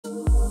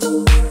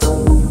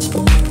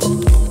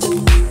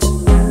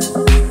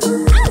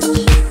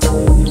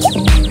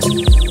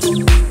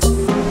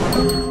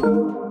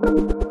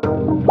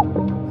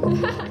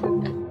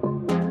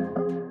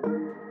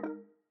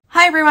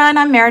everyone,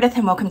 I'm Meredith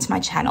and welcome to my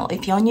channel.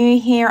 If you're new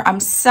here, I'm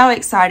so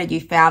excited you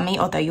found me,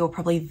 although you're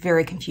probably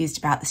very confused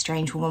about the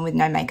strange woman with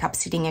no makeup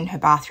sitting in her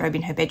bathrobe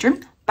in her bedroom,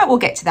 but we'll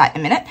get to that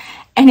in a minute.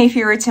 And if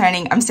you're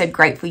returning, I'm so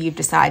grateful you've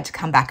decided to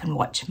come back and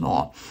watch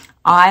more.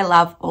 I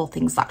love all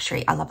things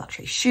luxury. I love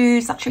luxury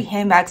shoes, luxury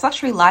handbags,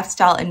 luxury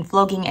lifestyle and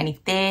vlogging. And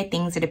if they're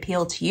things that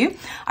appeal to you,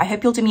 I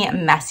hope you'll do me a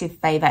massive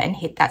favor and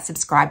hit that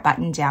subscribe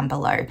button down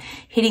below.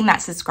 Hitting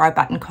that subscribe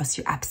button costs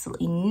you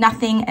absolutely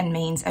nothing and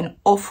means an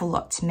awful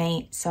lot to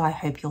me. So I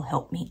hope you'll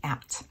help me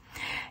out.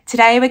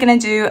 Today we're going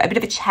to do a bit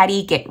of a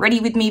chatty get ready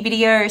with me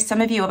video.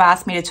 Some of you have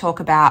asked me to talk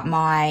about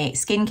my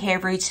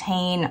skincare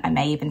routine. I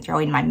may even throw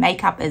in my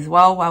makeup as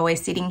well while we're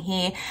sitting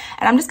here.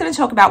 And I'm just going to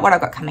talk about what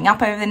I've got coming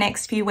up over the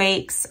next few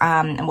weeks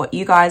and what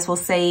you guys will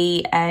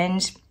see.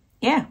 And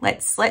yeah,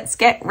 let's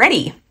get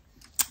ready.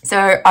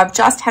 So I've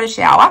just had a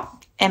shower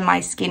and my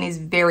skin is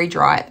very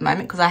dry at the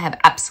moment because I have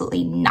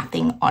absolutely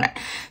nothing on it.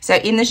 So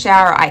in the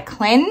shower, I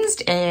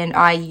cleansed and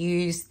I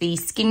used the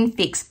Skin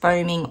Fix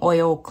Foaming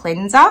Oil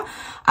Cleanser.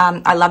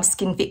 I love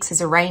Skin Fix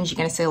as a range. You're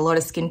going to see a lot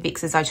of Skin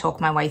Fix as I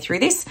talk my way through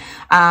this.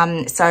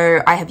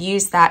 So I have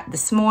used that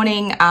this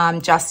morning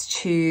just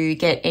to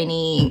get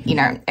any,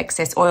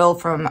 excess oil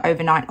from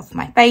overnight off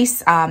my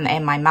face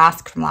and my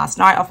mask from last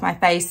night off my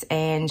face.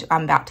 And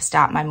I'm about to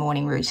start my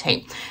morning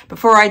routine.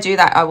 Before I do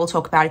that, I will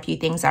talk about a few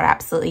things that I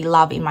absolutely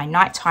love in my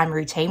nighttime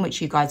routine,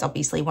 which you guys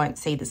obviously won't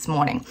see this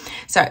morning.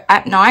 So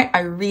at night,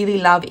 I really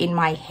love in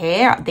my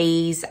hair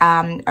these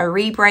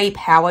Aribre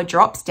Power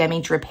Drops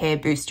Damage Repair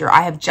Booster.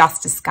 I have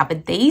just discovered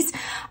these.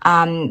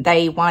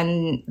 They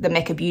won the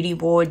Mecca Beauty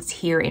Awards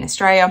here in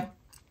Australia.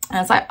 And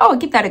I was like, oh, I'll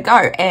give that a go.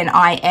 And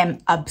I am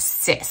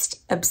obsessed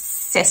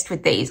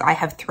with these. I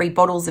have 3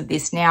 bottles of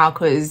this now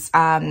because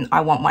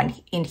I want one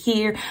in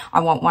here.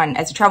 I want one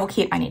as a travel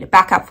kit. I need a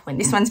backup when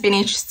this one's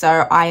finished.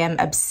 So I am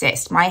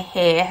obsessed. My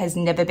hair has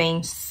never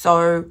been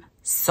so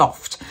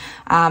soft.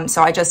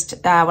 So I just,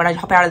 when I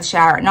hop out of the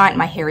shower at night and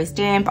my hair is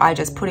damp, I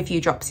just put a few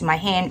drops in my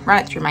hand, run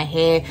it through my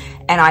hair,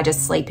 and I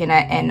just sleep in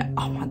it. And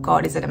oh my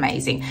God, is it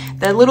amazing.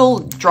 The little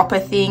dropper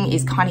thing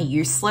is kind of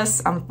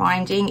useless. I'm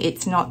finding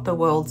it's not the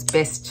world's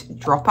best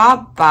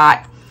dropper,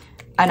 but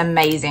an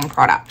amazing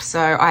product. So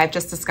I have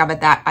just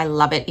discovered that. I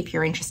love it. If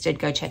you're interested,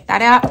 go check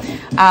that out.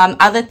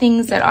 Other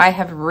things that I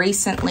have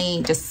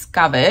recently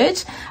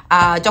discovered,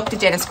 Dr.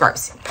 Dennis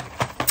Gross.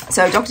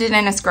 So Dr.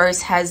 Dennis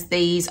Gross has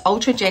these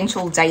ultra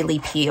gentle daily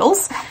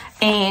peels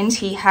and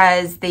he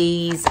has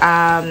these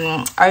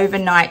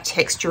overnight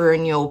texture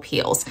renewal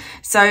peels.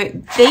 So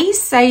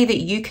these say that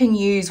you can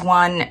use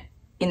one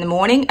in the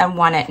morning and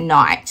one at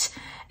night.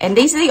 And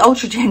these are the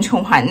ultra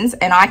gentle ones,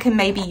 and I can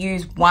maybe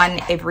use one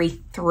every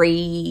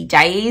 3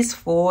 days,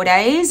 4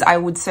 days. I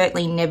would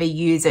certainly never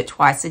use it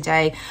twice a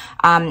day.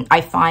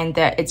 I find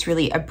that it's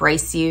really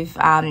abrasive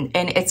and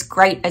it's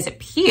great as a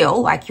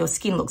peel. Like your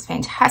skin looks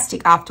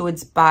fantastic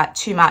afterwards, but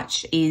too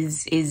much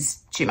is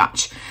too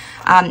much.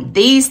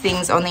 These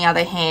things, on the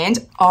other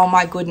hand, oh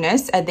my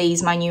goodness, are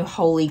these my new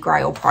holy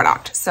grail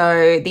product.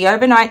 So the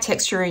overnight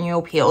texture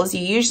renewal peels,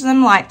 you use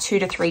them like 2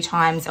 to 3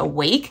 times a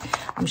week.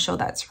 I'm sure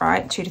that's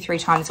right, 2 to 3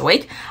 times a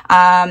week.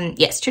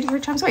 Yes, 2 to 3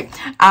 times a week.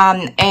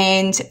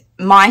 And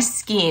my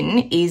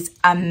skin is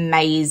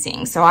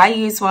amazing. So I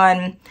used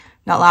one,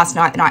 not last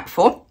night, the night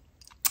before.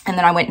 And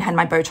then I went and had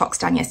my Botox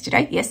done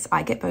yesterday. Yes,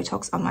 I get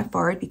Botox on my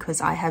forehead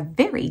because I have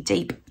very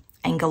deep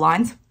anger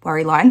lines,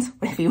 worry lines,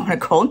 whatever you want to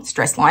call them,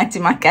 stress lines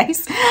in my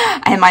case.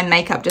 And my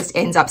makeup just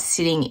ends up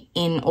sitting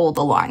in all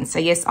the lines. So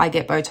yes, I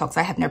get Botox.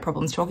 I have no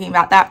problems talking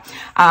about that.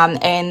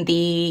 And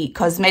the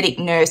cosmetic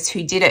nurse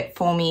who did it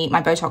for me,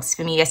 my Botox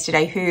for me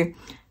yesterday, who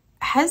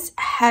has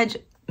had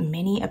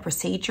many a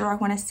procedure, I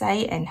want to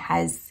say, and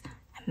has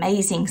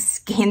amazing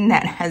skin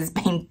that has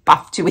been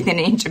buffed to within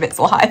an inch of its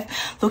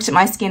life, looked at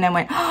my skin and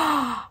went,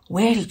 oh,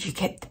 where did you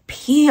get the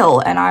peel?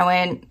 And I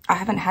went, I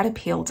haven't had a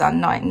peel done,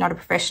 not a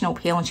professional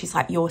peel. And she's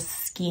like, your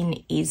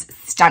skin is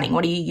stunning.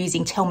 What are you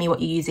using? Tell me what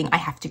you're using. I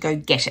have to go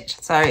get it.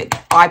 So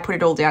I put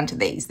it all down to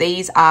these.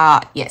 These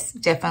are, yes,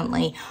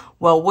 definitely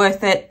well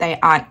worth it. They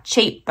aren't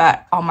cheap,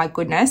 but oh my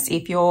goodness,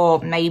 if you're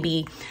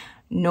maybe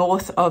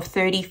north of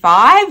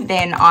 35,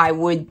 then I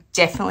would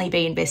definitely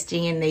be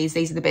investing in these.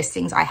 These are the best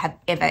things I have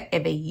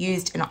ever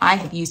used, and I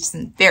have used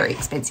some very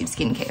expensive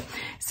skincare.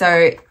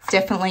 So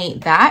definitely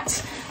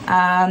that.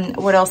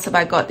 What else have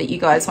I got that you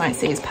guys won't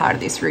see as part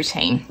of this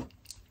routine?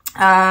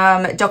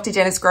 Dr.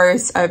 Dennis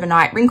Gross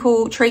overnight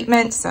wrinkle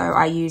treatment. So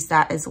I use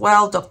that as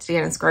well. Dr.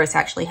 Dennis Gross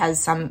actually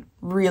has some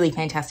really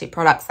fantastic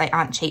products. They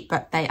aren't cheap,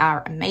 but they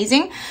are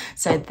amazing.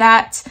 So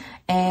that,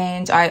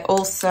 and I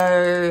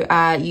also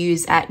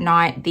use at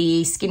night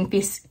the Skin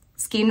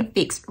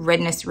Fix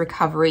Redness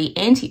Recovery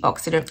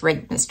Antioxidant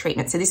Redness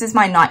Treatment. So this is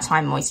my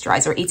nighttime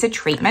moisturizer. It's a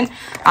treatment,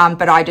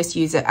 but I just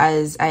use it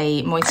as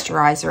a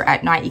moisturizer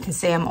at night. You can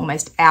see I'm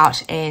almost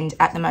out, and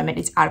at the moment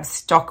it's out of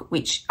stock,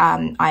 which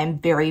I am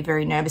very,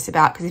 very nervous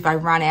about, because if I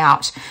run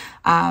out,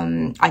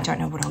 I don't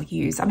know what I'll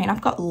use. I mean,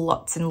 I've got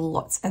lots and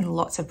lots and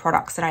lots of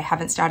products that I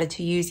haven't started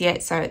to use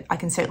yet, so I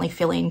can certainly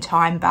fill in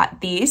time,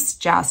 but this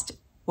just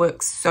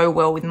works so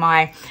well with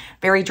my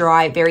very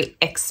dry, very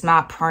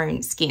eczema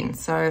prone skin.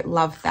 So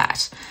love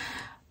that.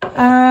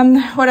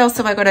 What else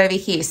have I got over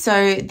here?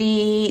 So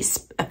the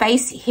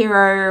Face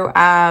Hero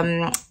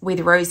with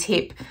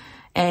rosehip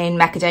and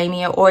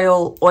macadamia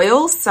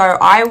oils. So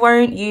I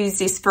won't use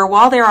this. For a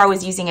while there, I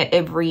was using it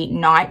every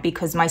night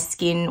because my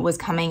skin was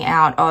coming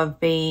out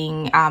of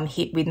being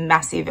hit with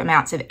massive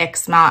amounts of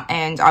eczema,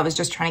 and I was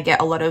just trying to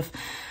get a lot of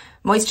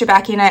moisture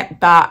back in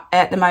it. But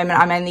at the moment,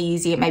 I'm only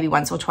using it maybe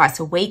once or twice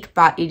a week,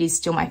 but it is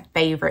still my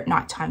favorite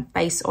nighttime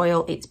face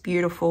oil. It's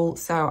beautiful,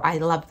 so I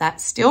love that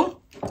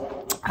still.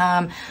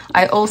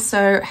 I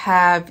also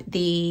have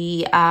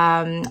the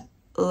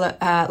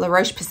La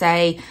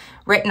Roche-Posay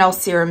Retinol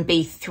Serum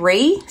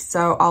B3,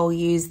 so I'll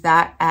use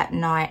that at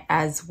night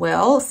as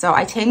well. So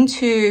I tend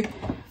to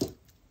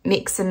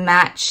mix and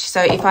match.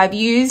 So if I've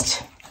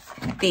used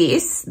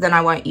this, then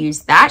I won't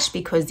use that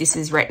because this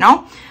is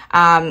retinol.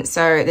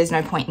 So there's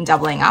no point in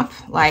doubling up.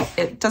 Like,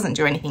 it doesn't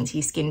do anything to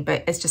your skin,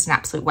 but it's just an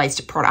absolute waste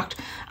of product.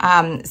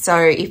 So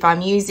if I'm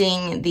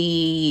using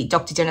the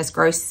Dr. Dennis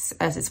Gross,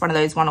 as it's one of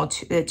those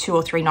two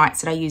or three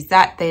nights that I use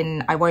that,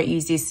 then I won't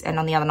use this, and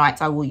on the other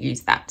nights I will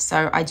use that.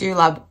 So I do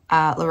love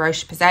La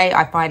Roche-Posay.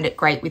 I find it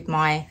great with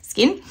my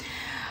skin.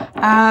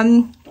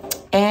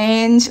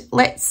 And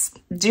let's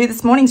do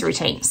this morning's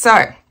routine.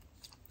 So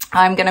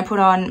I'm going to put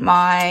on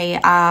my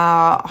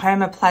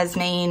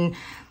Homoplasmine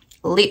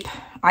lip.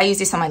 I use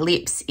this on my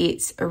lips.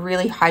 It's a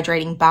really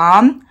hydrating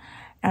balm,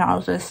 and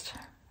I'll just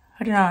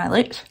put it on my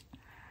lips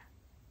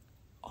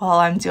while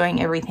I'm doing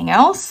everything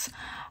else.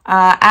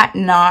 At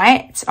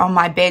night on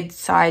my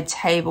bedside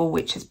table,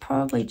 which is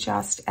probably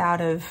just out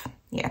of,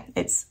 yeah,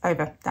 it's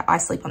over. I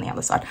sleep on the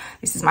other side.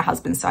 This is my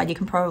husband's side. You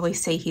can probably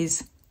see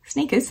his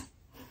sneakers,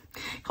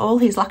 all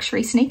his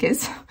luxury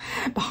sneakers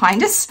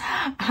behind us.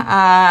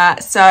 At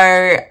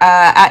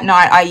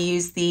night I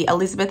use the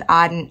Elizabeth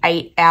Arden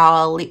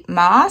 8-hour lip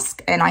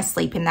mask, and I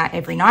sleep in that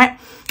every night.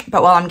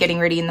 But while I'm getting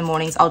ready in the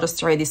mornings, I'll just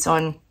throw this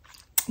on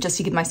just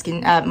to give my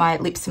skin, my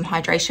lips some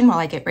hydration while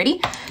I get ready.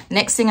 The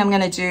next thing I'm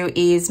going to do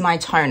is my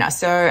toner.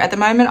 So at the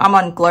moment I'm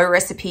on Glow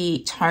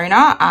Recipe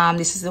toner.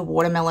 This is the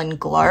Watermelon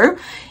Glow.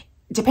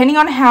 Depending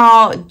on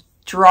how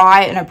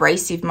dry and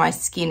abrasive my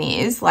skin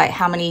is, like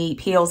how many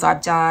peels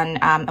I've done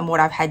and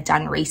what I've had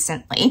done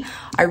recently,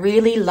 I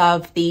really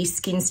love the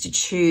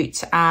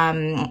Skinstitute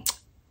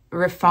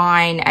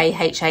Refine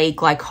AHA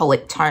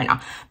Glycolic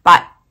Toner.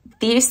 But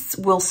this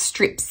will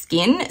strip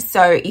skin.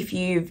 So if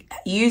you've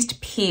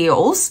used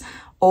peels,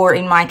 or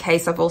in my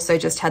case, I've also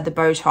just had the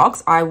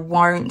Botox, I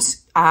won't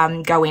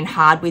go in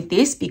hard with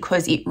this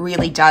because it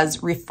really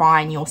does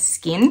refine your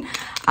skin.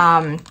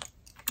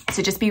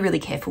 So just be really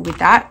careful with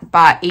that.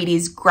 But it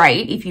is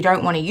great if you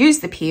don't want to use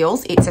the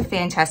peels. It's a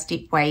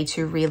fantastic way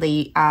to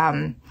really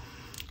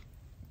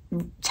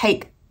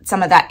take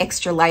some of that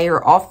extra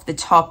layer off the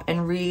top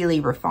and really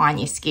refine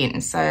your skin.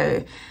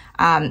 So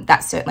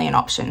that's certainly an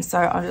option. So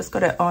I've just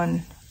got it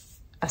on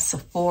a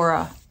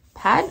Sephora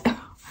pad.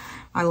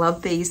 I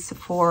love these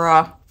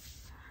Sephora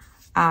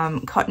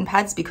cotton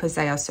pads because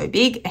they are so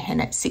big, and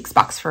it's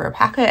 $6 for a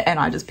packet, and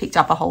I just picked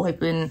up a whole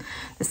heap in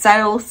the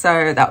sale,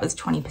 so that was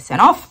 20%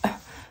 off.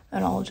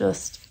 And I'll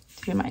just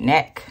do my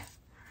neck,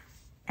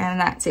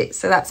 and that's it.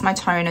 So that's my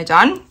toner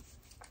done,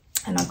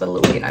 and I've got a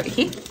little bin over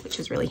here, which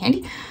is really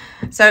handy.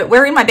 So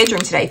we're in my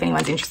bedroom today, if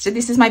anyone's interested.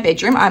 This is my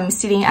bedroom. I'm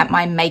sitting at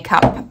my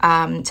makeup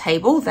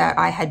table that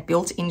I had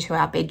built into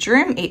our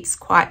bedroom. It's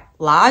quite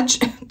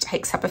large. It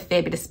takes up a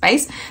fair bit of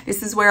space.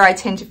 This is where I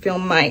tend to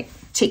film my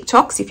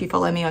TikToks, if you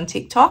follow me on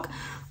TikTok.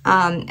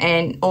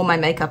 And all my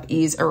makeup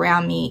is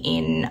around me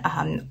in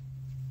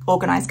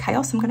organized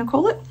chaos, I'm going to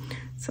call it.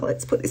 So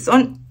let's put this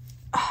on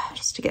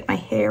just to get my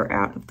hair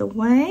out of the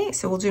way.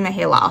 So we'll do my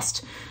hair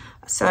last.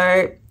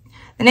 So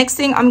the next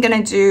thing I'm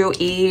going to do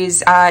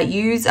is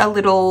use a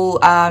little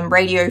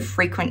radio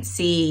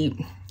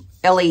frequency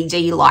LED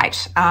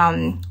light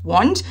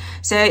wand.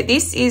 So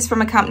this is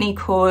from a company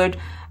called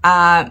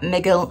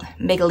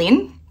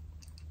Megelin.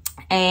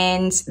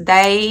 And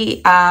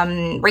they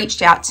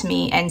reached out to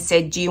me and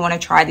said, do you want to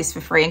try this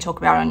for free and talk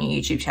about it on your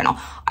YouTube channel?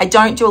 I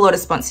don't do a lot of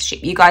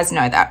sponsorship. You guys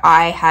know that.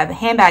 I have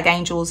Handbag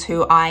Angels,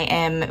 who I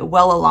am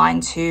well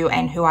aligned to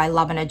and who I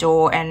love and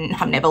adore, and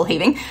I'm never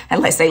leaving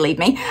unless they leave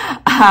me.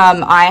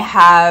 I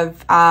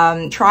have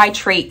Try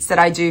Treats that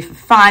I do for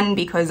fun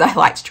because I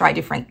like to try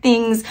different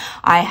things.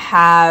 I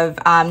have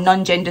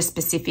non-gender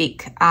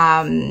specific,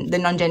 the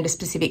non-gender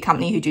specific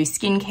company who do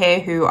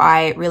skincare, who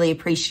I really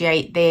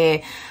appreciate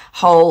their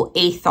whole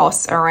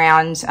ethos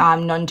around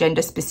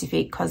non-gender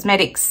specific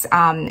cosmetics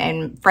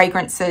and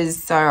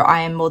fragrances. So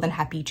I am more than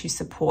happy to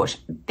support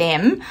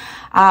them.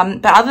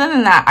 But other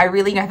than that, I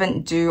really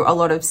haven't do a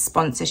lot of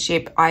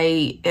sponsorship.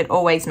 It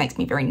always makes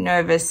me very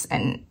nervous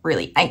and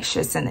really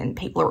anxious. And then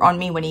people are on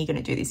me, when are you going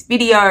to do this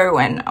video?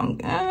 And I'm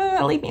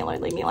leave me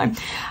alone, leave me alone.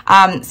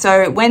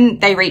 So when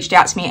they reached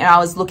out to me and I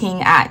was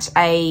looking at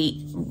a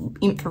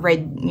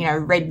infrared,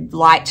 red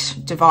light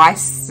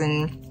device,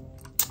 and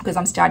because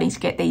I'm starting to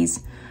get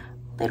these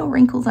little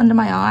wrinkles under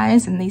my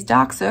eyes and these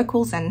dark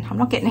circles, and I'm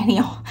not getting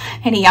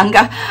any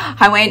younger.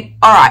 I went,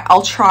 all right,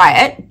 I'll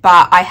try it,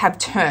 but I have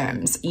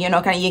terms. You're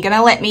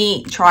gonna let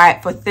me try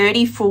it for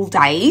 30 full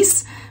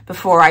days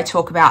before I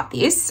talk about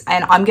this.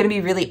 And I'm gonna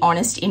be really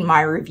honest in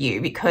my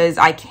review because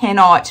I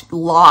cannot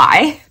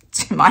lie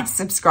to my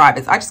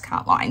subscribers. I just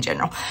can't lie in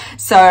general.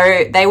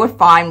 So they were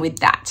fine with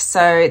that.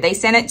 So they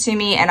sent it to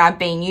me and I've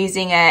been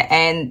using it,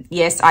 and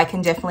yes, I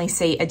can definitely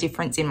see a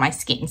difference in my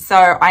skin. So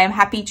I am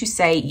happy to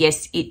say,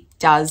 yes, it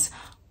does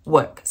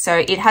work. So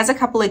it has a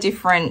couple of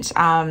different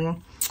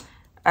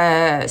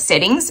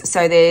settings.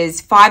 So there's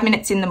 5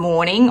 minutes in the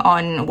morning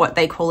on what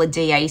they call a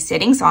DA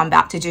setting. So I'm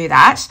about to do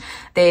that.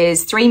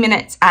 There's 3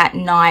 minutes at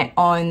night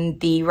on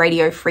the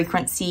radio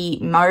frequency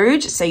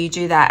mode. So you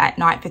do that at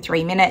night for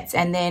 3 minutes.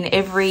 And then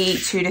every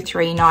 2 to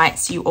 3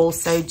 nights, you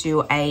also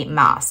do a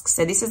mask.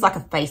 So this is like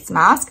a face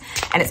mask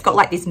and it's got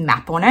like this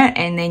map on it.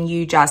 And then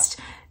you just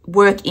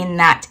work in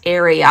that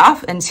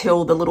area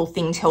until the little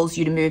thing tells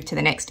you to move to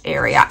the next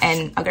area.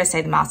 And I've got to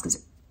say the mask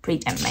is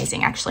pretty damn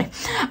amazing actually.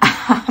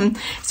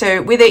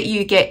 So with it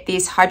you get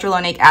this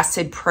hyaluronic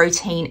acid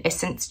protein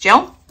essence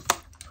gel,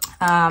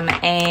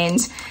 and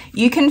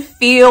you can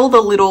feel the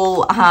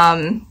little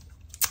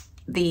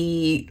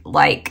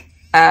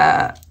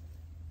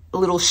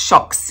little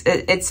shocks.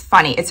 It's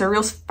funny, it's a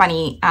real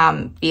funny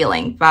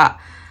feeling, but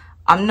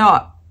I'm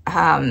not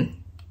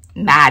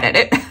mad at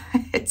it.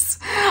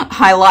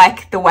 I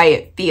like the way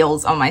it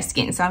feels on my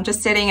skin. So I'm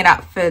just setting it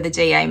up for the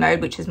DA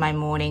mode, which is my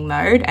morning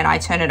mode, and I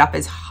turn it up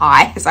as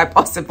high as I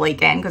possibly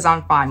can because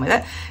I'm fine with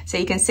it. So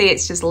you can see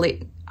it's just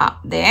lit up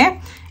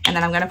there, and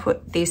then I'm going to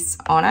put this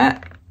on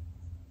it,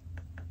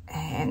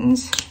 and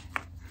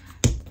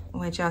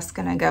we're just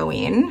going to go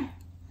in,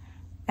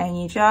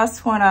 and you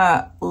just want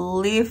to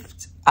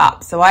lift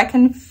up so I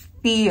can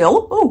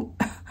feel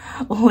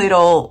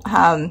little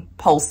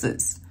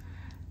pulses.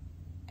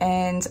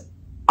 And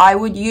I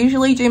would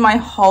usually do my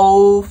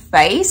whole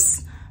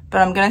face,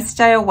 but I'm going to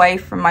stay away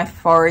from my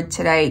forehead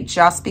today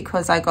just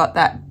because I got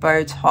that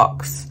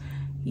Botox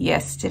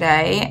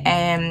yesterday,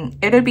 and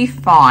it'll be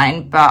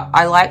fine, but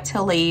I like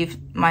to leave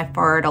my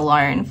forehead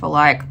alone for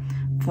like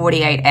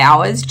 48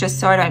 hours just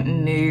so I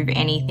don't move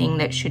anything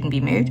that shouldn't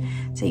be moved.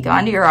 So you go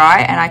under your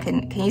eye,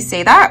 and can you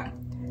see that?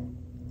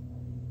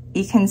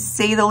 You can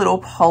see the little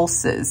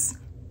pulses.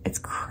 It's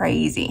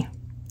crazy.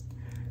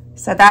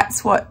 So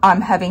that's what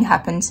I'm having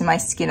happen to my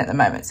skin at the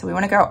moment. So we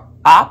want to go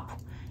up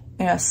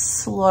in a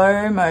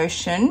slow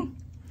motion,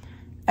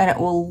 and it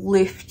will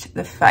lift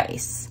the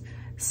face.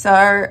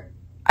 So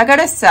I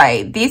gotta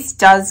say, this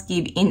does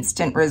give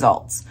instant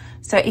results.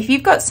 So if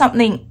you've got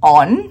something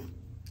on,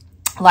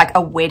 like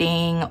a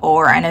wedding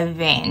or an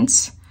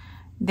event,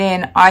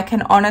 then I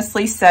can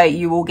honestly say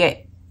you will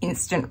get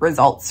instant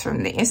results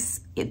from this.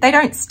 They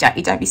don't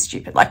stay, don't be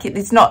stupid, like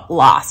it's not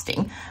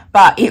lasting,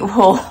 but it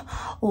will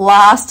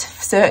last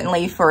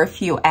certainly for a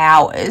few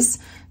hours.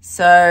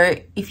 So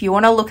if you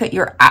want to look at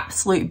your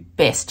absolute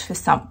best for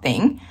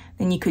something,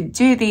 then you could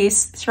do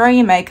this, throw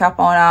your makeup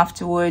on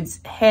afterwards,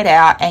 head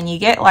out, and you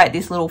get like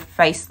this little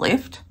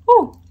facelift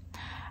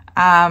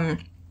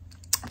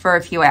for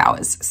a few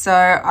hours. So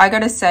I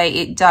gotta say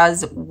it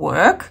does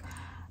work.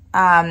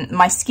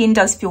 My skin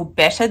does feel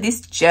better.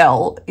 This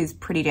gel is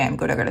pretty damn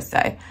good, I gotta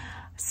say.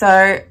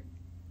 So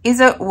is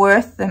it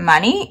worth the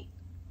money?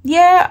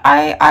 Yeah,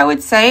 I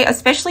would say,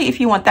 especially if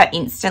you want that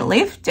instant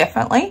lift,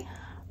 definitely.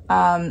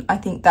 I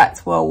think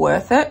that's well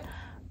worth it.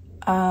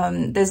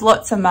 There's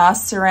lots of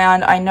masks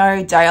around. I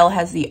know Dale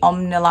has the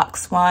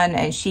Omnilux one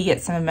and she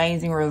gets some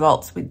amazing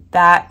results with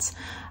that.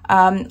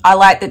 I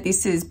like that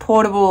this is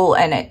portable,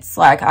 and it's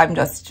like I'm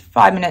just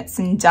 5 minutes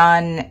and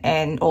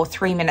done, or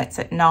 3 minutes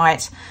at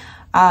night.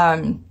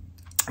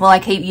 Will I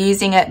keep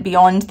using it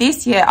beyond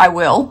this? Yeah, I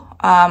will.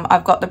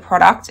 I've got the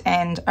product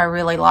and I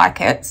really like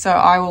it, so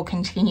I will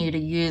continue to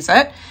use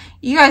it.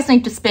 You guys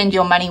need to spend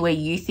your money where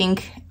you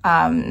think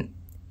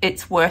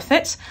it's worth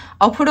it.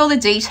 I'll put all the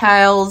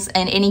details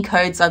and any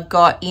codes I've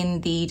got in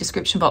the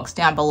description box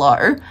down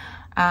below,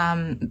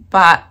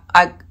 but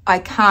I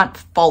can't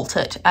fault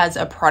it as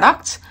a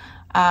product.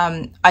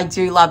 I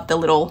do love the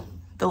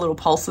little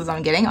pulses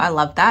I'm getting. I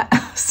love that.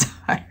 So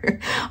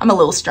I'm a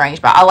little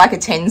strange, but I like a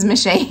TENS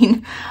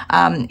machine.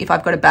 If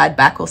I've got a bad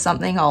back or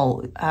something,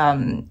 I'll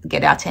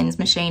get our TENS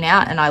machine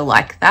out, and I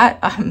like that.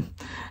 I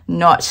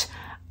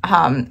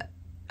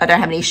don't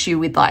have an issue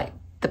with like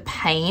the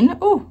pain.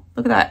 Oh,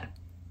 look at that.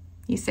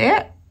 You see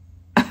it?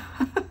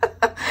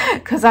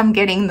 Because I'm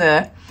getting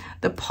the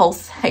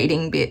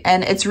pulsating bit,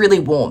 and it's really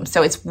warm.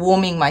 So it's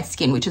warming my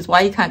skin, which is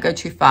why you can't go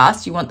too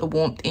fast. You want the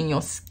warmth in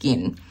your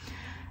skin.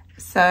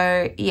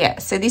 So yeah,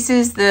 so this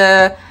is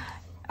the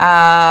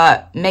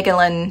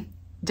Megelin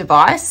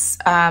device,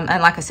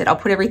 and like I said, I'll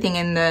put everything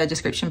in the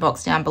description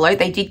box down below.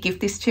 They did gift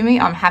this to me.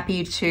 I'm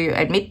happy to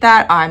admit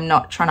that. I'm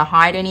not trying to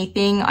hide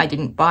anything. I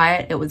didn't buy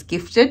it. It was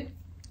gifted.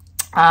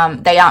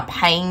 They aren't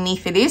paying me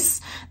for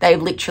this.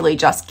 They've literally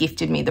just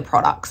gifted me the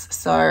products.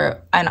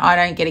 So, and I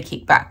don't get a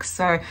kickback.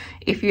 So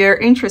if you're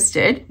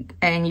interested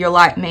and you're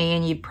like me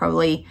and you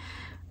probably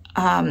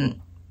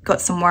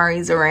got some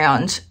worries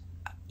around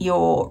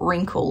your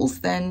wrinkles,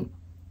 then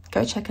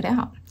go check it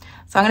out.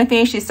 So I'm going to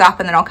finish this up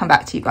and then I'll come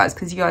back to you guys,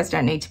 because you guys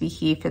don't need to be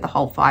here for the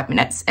whole 5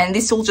 minutes. And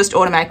this will just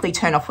automatically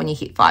turn off when you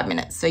hit 5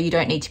 minutes. So you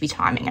don't need to be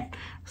timing it.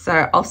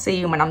 So I'll see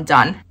you when I'm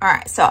done. All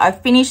right, so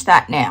I've finished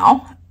that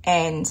now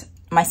and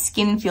my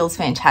skin feels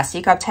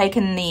fantastic. I've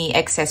taken the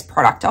excess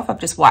product off. I've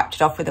just wiped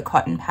it off with a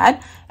cotton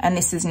pad. And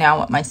this is now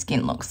what my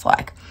skin looks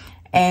like.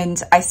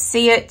 And I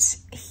see it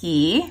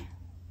here,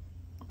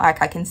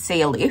 like I can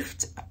see a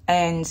lift,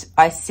 and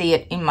I see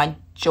it in my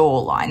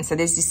jawline. So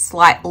there's this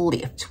slight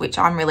lift, which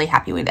I'm really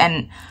happy with,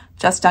 and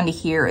just under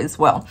here as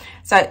well.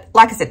 So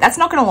like I said, that's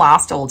not going to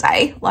last all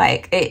day.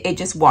 Like it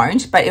just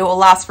won't, but it will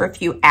last for a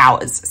few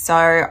hours.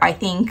 So I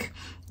think,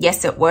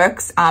 yes, it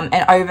works. And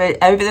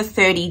over the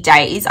 30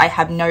 days, I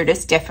have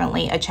noticed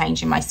definitely a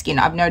change in my skin.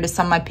 I've noticed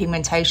some of my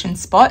pigmentation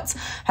spots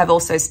have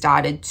also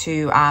started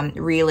to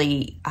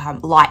really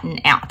lighten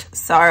out.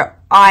 So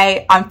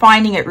I'm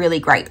finding it really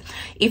great.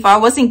 If I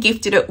wasn't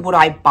gifted it, would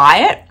I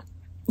buy it?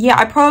 Yeah,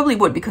 I probably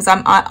would, because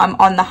I'm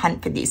on the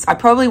hunt for this. I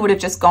probably would have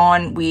just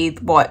gone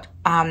with what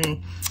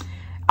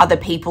other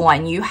people I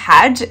knew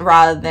had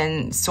rather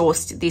than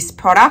sourced this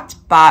product.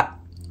 But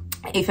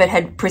if it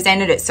had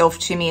presented itself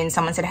to me and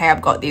someone said, hey,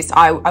 I've got this,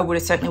 I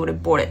certainly would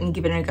have bought it and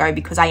given it a go,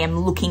 because I am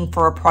looking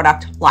for a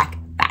product like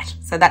that.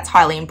 So that's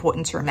highly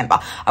important to remember.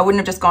 I wouldn't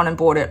have just gone and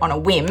bought it on a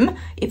whim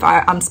if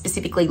I'm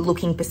specifically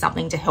looking for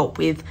something to help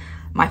with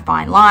my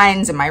fine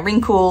lines and my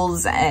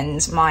wrinkles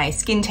and my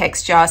skin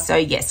texture. So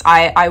yes,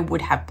 I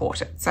would have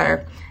bought it.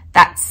 So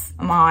that's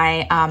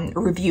my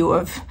review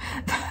of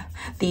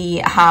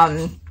the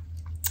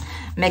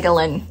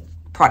Megelin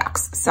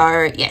products.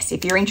 So yes,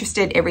 if you're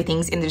interested,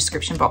 everything's in the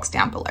description box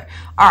down below.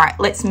 All right,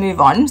 let's move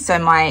on. So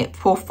my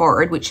poor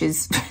forehead, which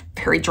is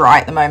very dry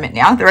at the moment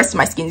now. The rest of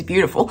my skin's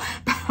beautiful,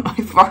 but my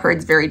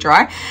forehead's very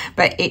dry,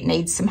 but it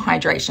needs some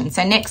hydration.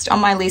 So next on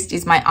my list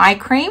is my eye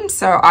cream.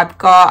 So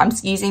I'm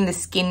using the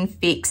Skin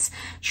Fix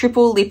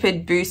Triple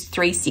Lipid Boost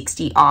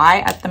 360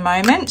 Eye at the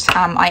moment.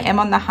 I am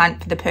on the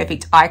hunt for the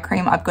perfect eye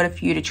cream. I've got a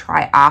few to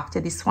try after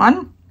this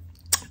one.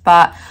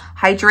 But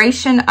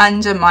hydration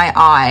under my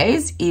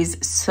eyes is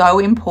so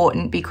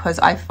important, because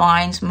I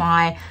find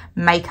my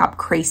makeup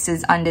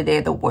creases under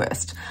there the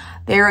worst.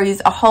 There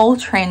is a whole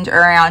trend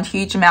around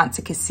huge amounts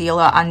of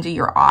concealer under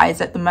your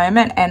eyes at the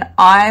moment, and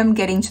I'm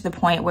getting to the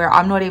point where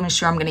I'm not even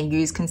sure I'm going to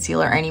use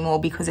concealer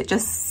anymore, because it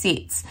just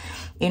sits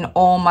in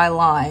all my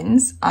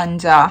lines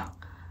under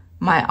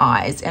my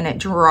eyes and it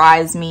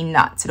drives me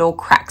nuts. It all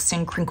cracks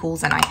and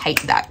crinkles and I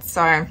hate that.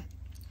 So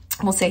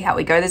we'll see how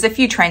we go. There's a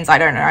few trends I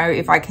don't know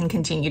if I can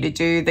continue to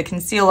do. The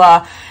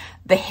concealer,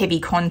 the heavy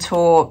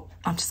contour,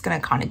 I'm just going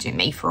to kind of do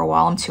me for a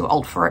while. I'm too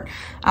old for it.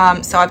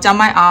 So I've done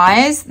my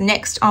eyes.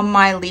 Next on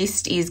my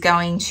list is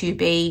going to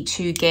be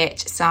to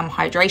get some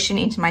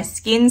hydration into my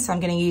skin. So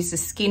I'm going to use the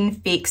Skin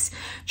Fix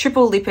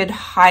Triple Lipid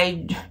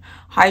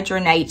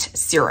Hydronate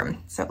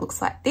Serum. So it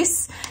looks like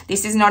this.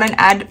 This is not an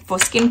ad for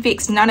Skin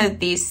Fix. None of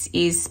this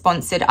is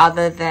sponsored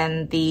other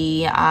than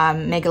the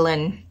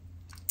Megelin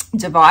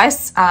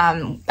device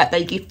that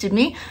they gifted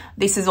me.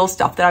 This is all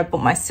stuff that I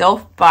bought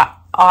myself, but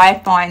I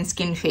find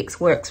Skin Fix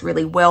works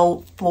really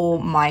well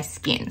for my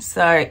skin.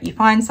 So you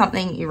find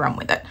something, you run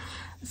with it.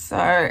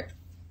 So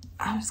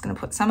I'm just going to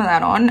put some of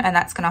that on, and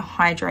that's going to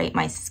hydrate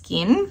my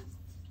skin,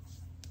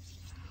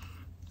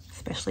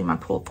 especially my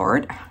poor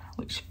forehead,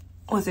 which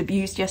was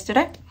abused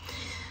yesterday.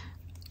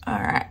 All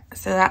right,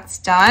 so that's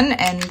done.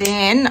 And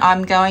then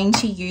I'm going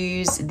to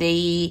use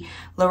the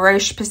La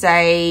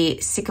Roche-Posay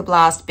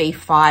Cicablast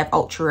B5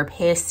 Ultra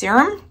Repair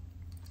Serum.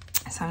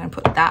 So I'm going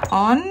to put that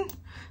on.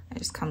 It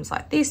just comes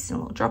like this, in a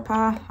little dropper.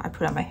 I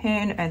put it on my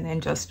hand and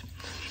then just,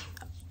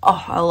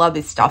 oh, I love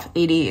this stuff.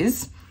 It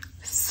is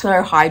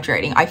so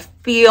hydrating. I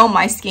feel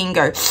my skin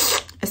go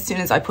as soon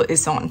as I put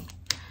this on.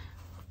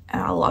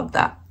 And I love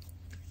that.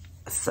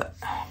 So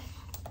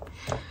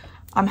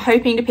I'm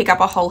hoping to pick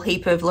up a whole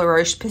heap of La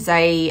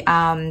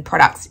Roche-Posay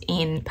products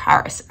in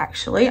Paris,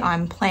 actually.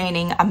 I'm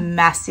planning a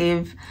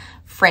massive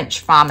French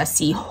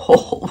pharmacy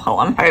haul while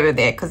I'm over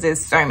there, because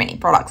there's so many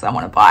products I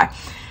want to buy.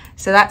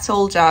 So that's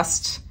all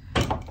just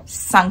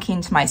sunk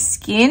into my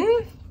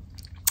skin.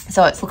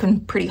 So it's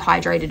looking pretty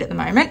hydrated at the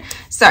moment.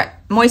 So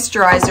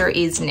moisturizer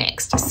is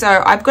next.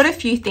 So I've got a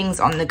few things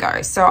on the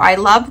go. So I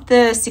love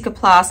the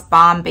Cicaplast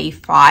Balm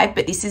B5,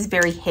 but this is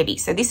very heavy.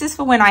 So this is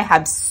for when I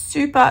have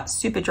super,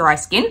 super dry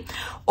skin,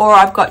 or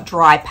I've got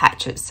dry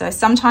patches. So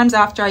sometimes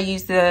after I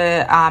use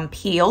the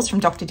peels from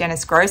Dr.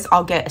 Dennis Gross,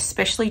 I'll get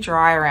especially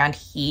dry around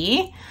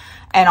here,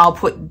 and I'll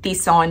put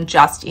this on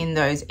just in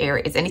those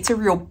areas. And it's a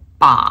real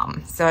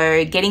balm.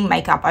 So getting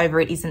makeup over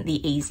it isn't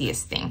the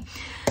easiest thing.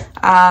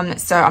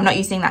 So I'm not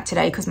using that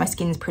today because my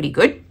skin's pretty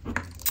good.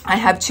 I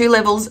have 2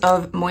 levels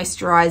of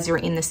moisturizer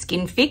in the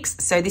Skin Fix.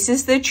 So this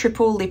is the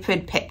Triple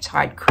Lipid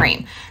Peptide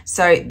Cream.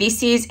 So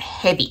this is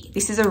heavy.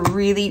 This is a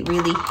really,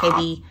 really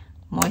heavy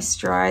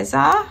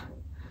moisturizer.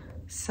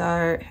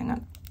 So hang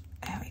on,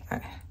 there we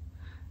go.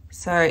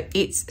 So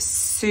it's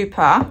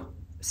super,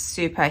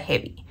 super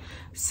heavy.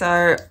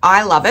 So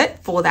I love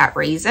it for that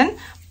reason.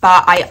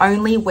 but I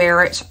only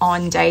wear it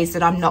on days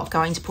that I'm not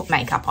going to put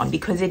makeup on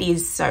because it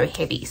is so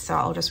heavy. So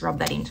I'll just rub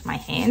that into my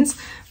hands,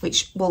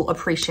 which will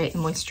appreciate the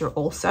moisture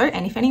also.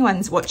 And if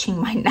anyone's watching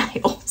my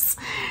nails,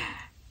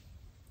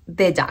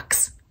 they're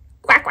ducks.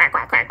 Quack, quack,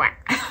 quack, quack,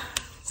 quack.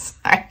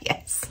 So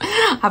yes,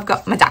 I've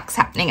got my ducks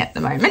happening at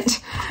the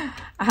moment.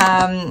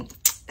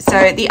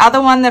 So the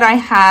other one that I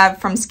have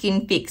from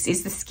Skin Fix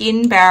is the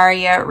Skin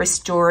Barrier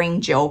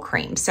Restoring Gel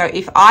Cream. So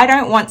if I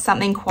don't want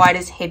something quite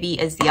as heavy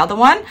as the other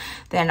one,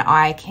 then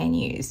I can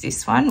use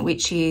this one,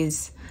 which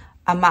is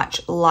a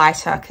much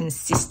lighter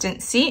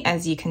consistency,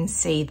 as you can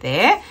see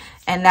there.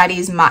 And that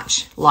is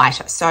much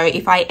lighter. So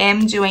if I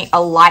am doing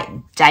a light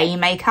day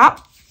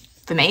makeup,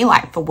 for me,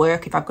 like for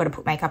work, if I've got to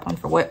put makeup on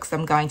for work because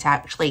I'm going to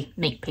actually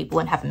meet people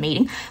and have a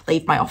meeting,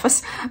 leave my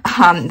office,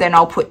 then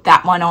I'll put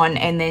that one on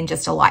and then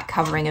just a light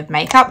covering of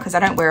makeup because I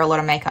don't wear a lot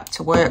of makeup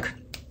to work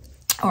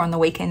or on the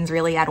weekends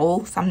really at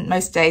all.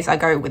 Most days I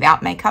go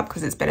without makeup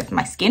because it's better for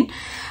my skin.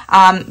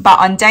 But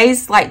on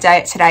days like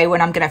today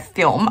when I'm going to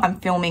film, I'm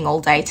filming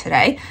all day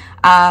today,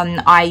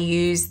 I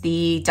use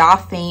the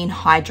Darphine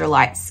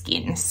Hydrolite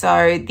Skin.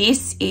 So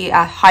this is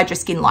Hydra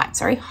Skin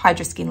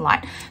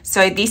Light.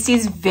 So this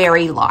is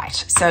very light.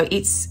 So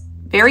it's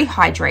very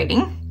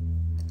hydrating.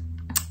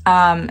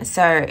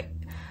 So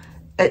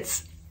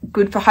it's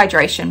good for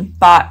hydration,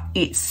 but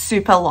it's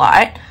super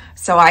light.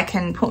 So I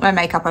can put my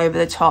makeup over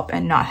the top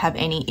and not have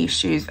any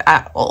issues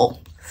at all.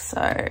 So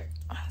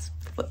let's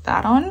put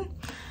that on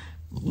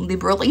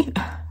liberally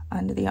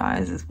under the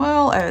eyes as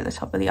well, over the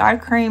top of the eye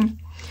cream.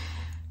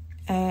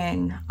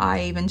 And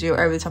I even do it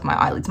over the top of my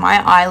eyelids.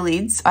 My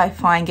eyelids, I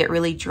find, get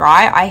really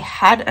dry. I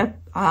had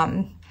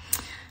a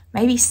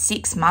maybe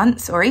 6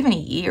 months or even a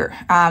year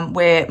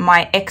where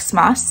my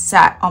eczema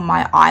sat on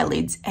my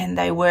eyelids and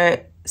they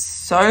were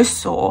so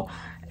sore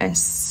and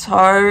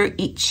so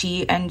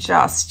itchy and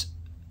just,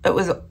 it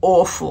was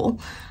awful.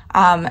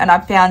 And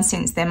I've found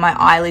since then my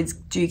eyelids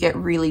do get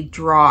really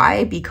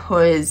dry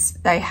because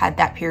they had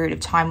that period of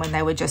time when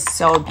they were just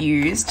so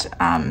abused.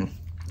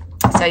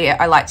 So yeah,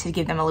 I like to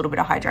give them a little bit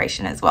of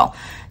hydration as well.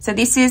 So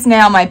this is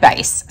now my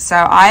base. So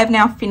I have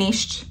now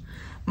finished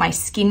my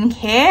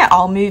skincare.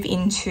 I'll move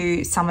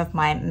into some of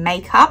my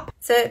makeup.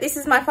 So this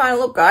is my final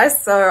look,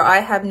 guys. So I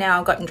have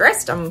now gotten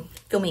dressed. I'm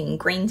filming in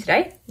green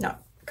today,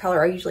 not the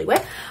color I usually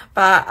wear,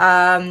 but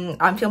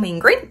I'm filming in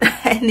green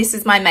and this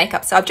is my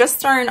makeup. So I've just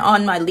thrown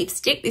on my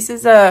lipstick. This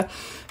is a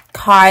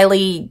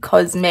Kylie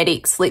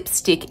Cosmetics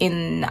lipstick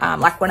in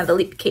like one of the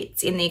lip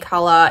kits in the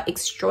color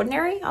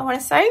Extraordinary, I want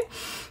to say.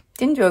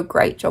 Didn't do a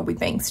great job with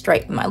being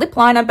straight with my lip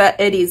liner, but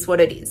it is what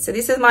it is. So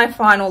this is my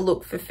final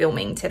look for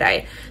filming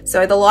today.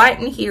 So the light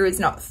in here is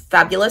not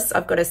fabulous,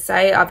 I've got to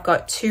say. I've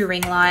got 2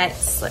 ring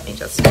lights. Let me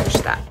just push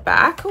that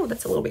back. Oh,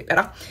 that's a little bit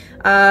better.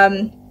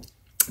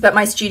 But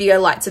my studio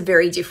lights are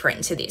very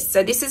different to this.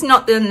 So this is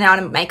not the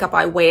amount of makeup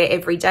I wear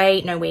every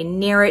day, nowhere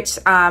near it,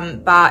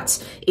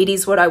 but it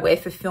is what I wear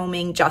for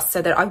filming just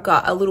so that I've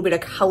got a little bit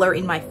of color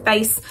in my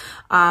face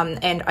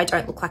and I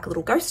don't look like a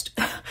little ghost.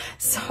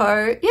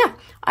 So yeah,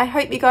 I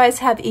hope you guys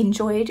have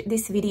enjoyed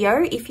this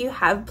video. If you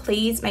have,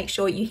 please make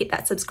sure you hit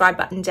that subscribe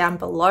button down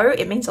below.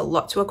 It means a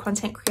lot to a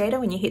content creator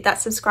when you hit that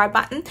subscribe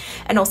button,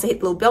 and also hit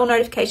the little bell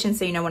notification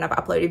so you know when I've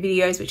uploaded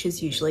videos, which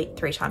is usually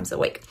 3 times a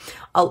week.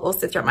 I'll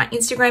also throw my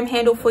Instagram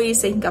handle for you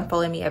so you can come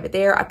follow me over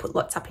there. I put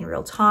lots up in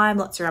real time,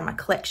 lots around my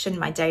collection,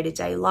 my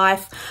day-to-day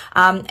life,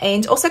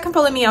 and also come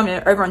follow me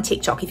over on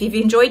TikTok. If you've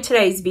enjoyed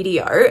today's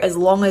video, as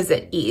long as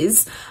it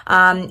is,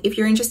 if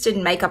you're interested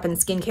in makeup and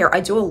skincare,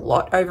 I do a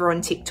lot over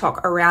on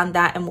TikTok around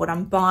that and what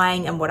I'm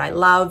buying and what I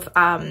love,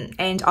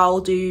 and I'll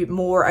do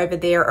more over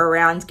there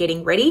around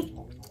getting ready.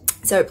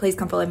 So please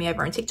come follow me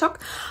over on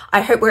TikTok.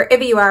 I hope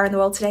wherever you are in the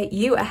world today,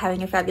 you are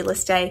having a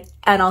fabulous day,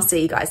 and I'll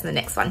see you guys in the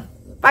next one.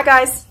 Bye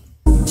guys.